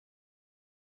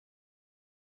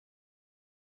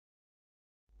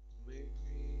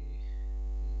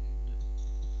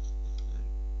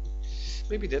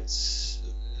maybe that's...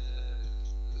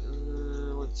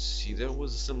 let's see, there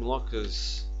was some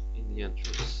lockers in the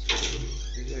entrance.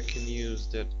 Maybe I can use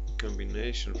that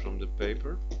combination from the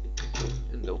paper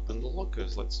and open the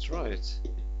lockers. Let's try it.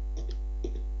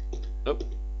 Oh,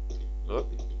 oh,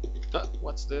 ah,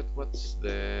 what's that? What's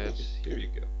that? Here you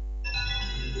go.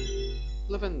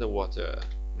 Lavender water.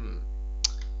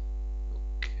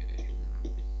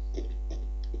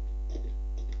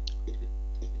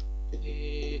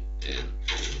 Okay. And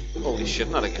holy shit!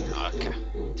 Not again. Okay.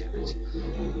 Damn it.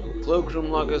 Cloakroom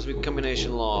loggers with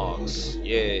combination logs.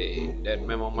 Yay! That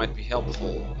memo might be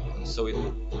helpful. So it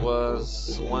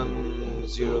was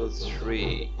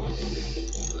 103.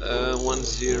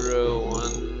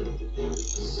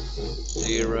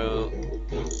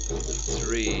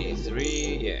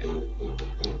 10103. Yeah.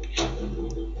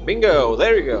 Bingo!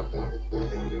 There you go.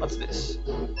 What's this?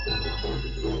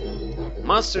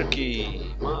 Master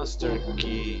key. Master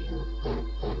key.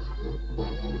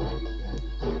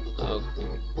 Oh,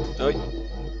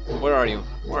 where are you?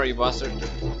 Where are you, bastard?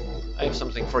 I have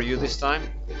something for you this time.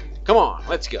 Come on,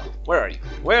 let's go. Where are you?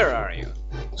 Where are you?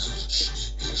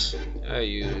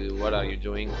 You, what are you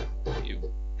doing? You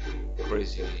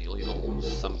crazy little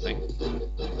something.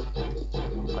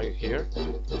 Are you here?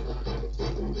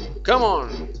 Come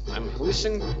on, I'm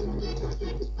listening.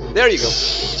 There you go.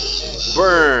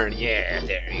 Burn. Yeah,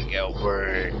 there you go.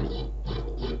 Burn.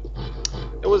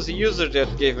 It was the user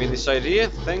that gave me this idea.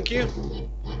 Thank you.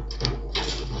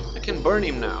 I can burn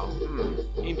him now.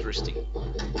 Interesting.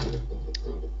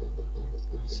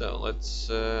 So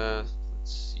let's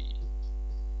see.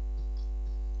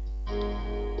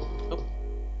 Oh.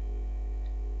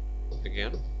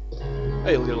 Again.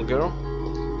 Hey, little girl.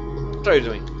 What are you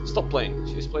doing? Stop playing.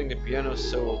 She's playing the piano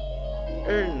so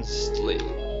earnestly.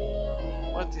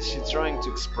 What is she trying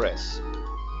to express?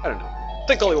 I don't know.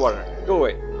 Take all your water. Go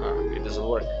away. It doesn't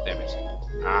work. Damn it.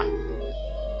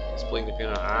 He's playing the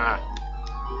piano.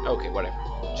 Okay, whatever.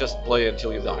 Just play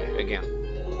until you die again.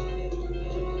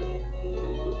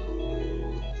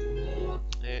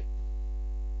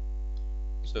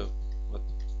 So, what?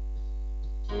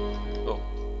 Oh,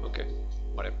 okay.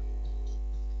 Whatever.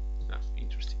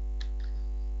 Interesting.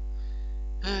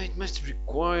 It must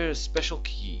require a special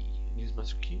key. Use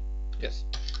master key? Yes.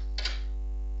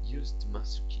 Use the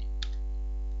master key.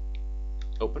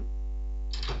 Open.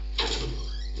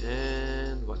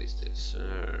 And what is this?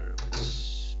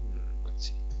 Let's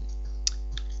see.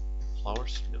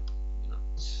 Flowers? No, not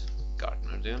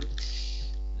gardener then.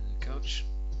 Couch.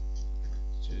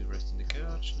 To rest in the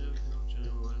couch. No,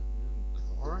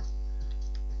 or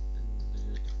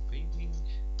and painting.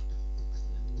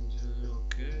 And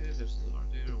okay, there's a door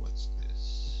there. What's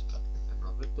this?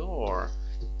 Another door.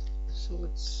 So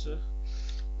let's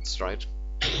try it.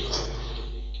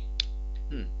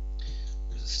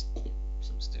 There's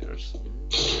some stairs.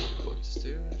 Go up the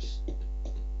stairs.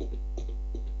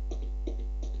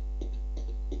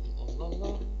 La la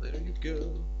la. There you go.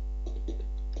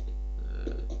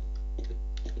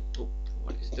 Oh,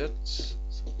 what is that?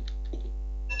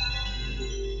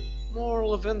 More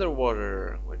lavender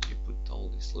water. Where do you put all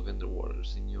these lavender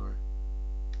waters in your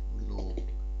little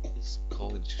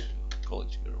college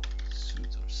girl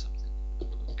suit or something?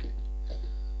 Okay.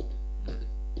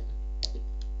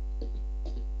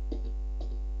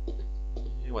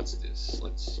 What's this?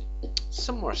 Let's see.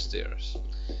 Some more stairs.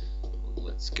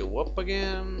 Let's go up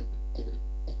again.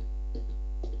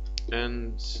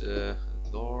 And a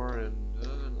door and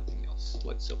nothing else.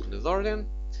 Let's open the door then.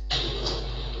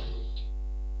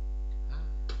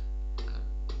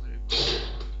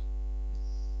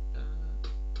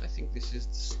 I think this is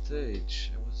the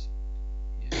stage.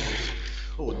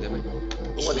 Oh, damn it.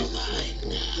 What is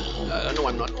this? No,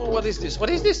 I'm not. Oh, what is this? What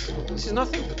is this? This is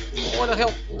nothing. What the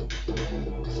hell?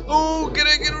 Oh, get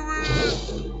over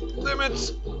it! Damn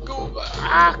it! Go!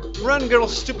 Run, girl,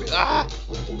 stupid!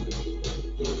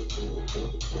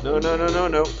 No!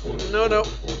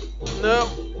 No!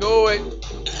 Go away!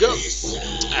 Go!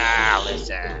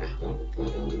 Listen.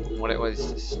 What is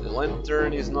this? The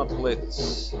lantern is not lit.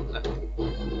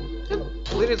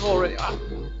 Lit it already.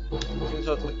 It's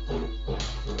not lit.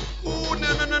 Oh, no!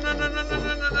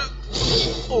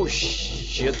 Oh,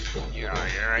 shit.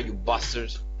 Yeah, you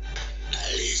bastard.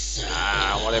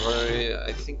 Whatever.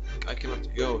 I think I cannot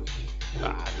go.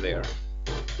 There.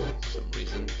 For some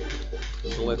reason.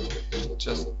 So let's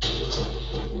just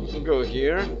go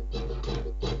here.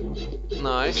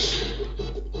 Nice.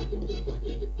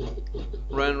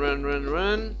 Run.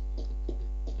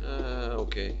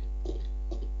 Okay.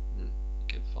 You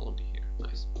can follow me here.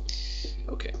 Nice.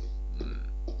 Okay.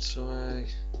 So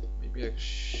maybe I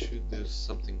should do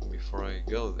something before I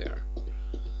go there.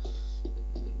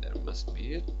 Must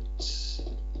be it.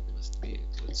 Must be it.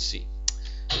 Let's see.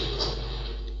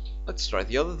 Let's try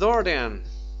the other door then.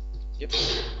 Yep.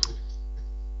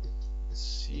 Let's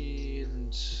see,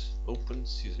 and open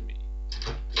sesame.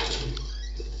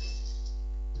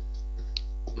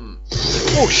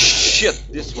 Oh shit!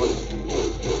 This one.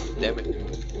 Damn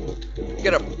it!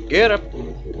 Get up! Get up!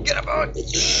 Get up!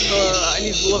 I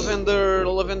need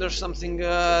lavender something.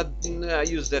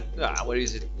 Use that. Where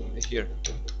is it? Here.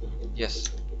 Yes.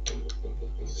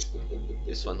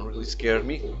 This one really scared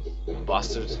me.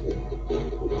 Bastard.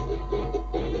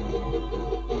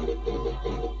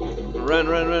 Run,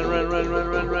 run, run, run, run, run,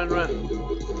 run, run, run.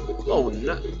 Oh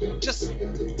no. Just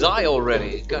die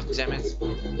already. God damn it.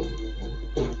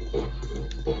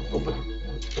 Open.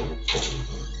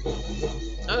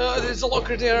 There's a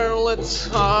locker there. Let's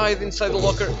hide inside the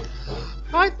locker.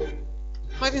 Hide!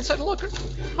 Hide inside the locker.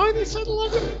 Hide inside the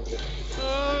locker.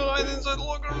 Hide inside the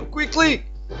locker. Quickly!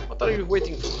 What are you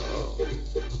waiting for?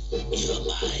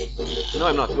 No,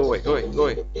 I'm not. Go away. Go away. Go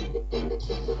away.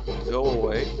 Go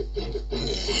away.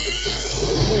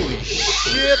 Holy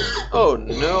shit! Oh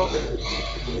no!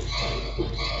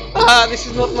 This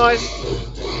is not nice.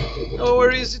 Oh,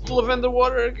 where is it? Lavender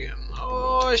water again.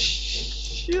 Oh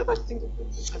shit! I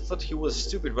thought he was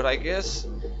stupid, but I guess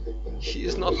he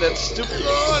is not that stupid.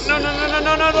 Oh, no, no, no, no,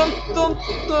 no, no, don't,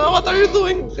 no, what are you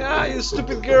doing? You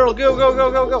stupid girl, go, go,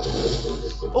 go, go, go.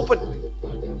 Open.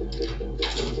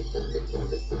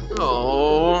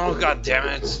 Oh, god damn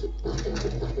it.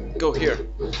 Go here.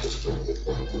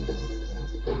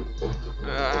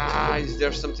 Is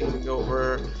there something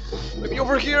over? Maybe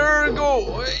over here?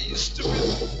 Go, hey, you stupid.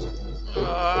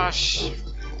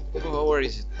 Oh, where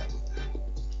is it?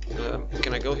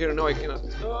 Can I go here? No, I cannot.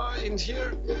 In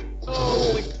here?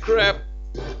 Holy crap!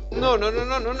 No, no, no,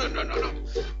 no, no, no, no, no, no!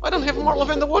 I don't have more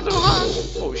lavender water.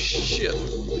 Oh shit!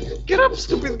 Get up,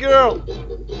 stupid girl!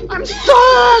 I'm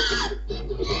stuck!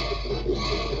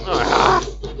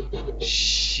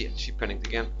 Shit! She panicked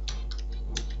again.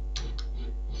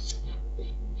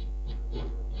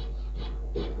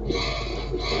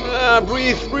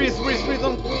 Breathe, breathe, breathe, breathe!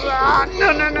 Don't.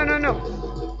 No, no, no, no, no!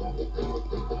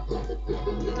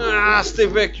 Stay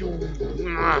back, you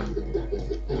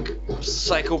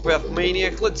psychopath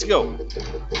maniac. Let's go.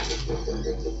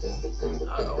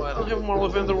 Oh, I don't have more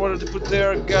lavender water to put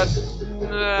there. God,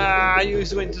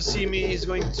 he's going to see me. He's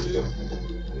going to do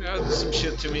some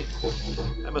shit to me.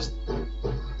 I must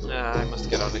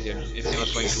get out of here if he's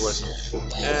not going to work.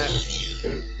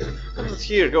 I'm not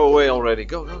here. Go away already.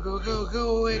 Go, go, go, go,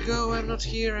 go away. Go. I'm not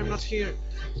here. I'm not here.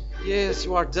 Yes,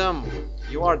 you are dumb.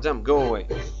 You are dumb. Go away.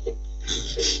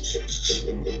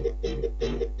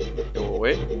 Go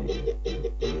away.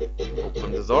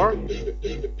 Open the door.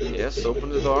 Yes, open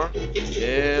the door.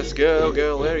 Yes, go,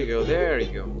 go. There you go. There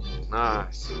you go.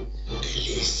 Nice.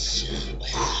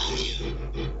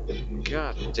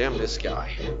 God damn this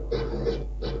guy.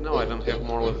 No, I don't have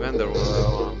more lavender.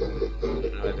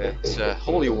 That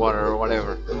holy water or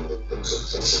whatever.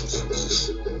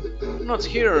 I'm not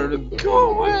here.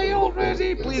 Go away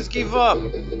already. Please give up.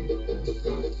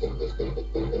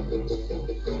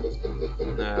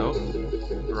 No.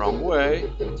 Wrong way.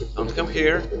 Don't come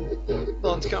here.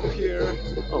 Don't come here.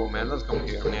 Oh man, don't come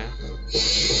here, man.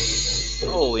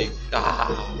 Holy.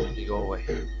 He go away.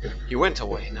 He went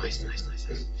away. Nice, nice, nice,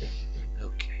 nice.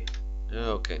 Okay.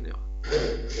 Okay, now.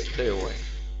 Stay away.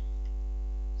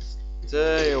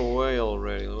 Stay away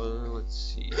already. Well, let's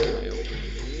see. Can I open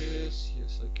this?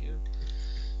 Yes, I can.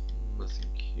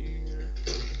 Nothing here.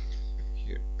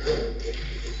 Here.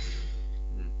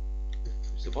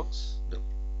 Is the box? No.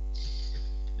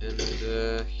 And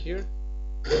here?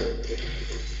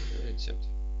 It's empty.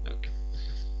 Okay.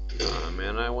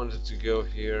 Man, I wanted to go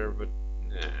here, but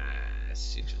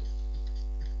sigil.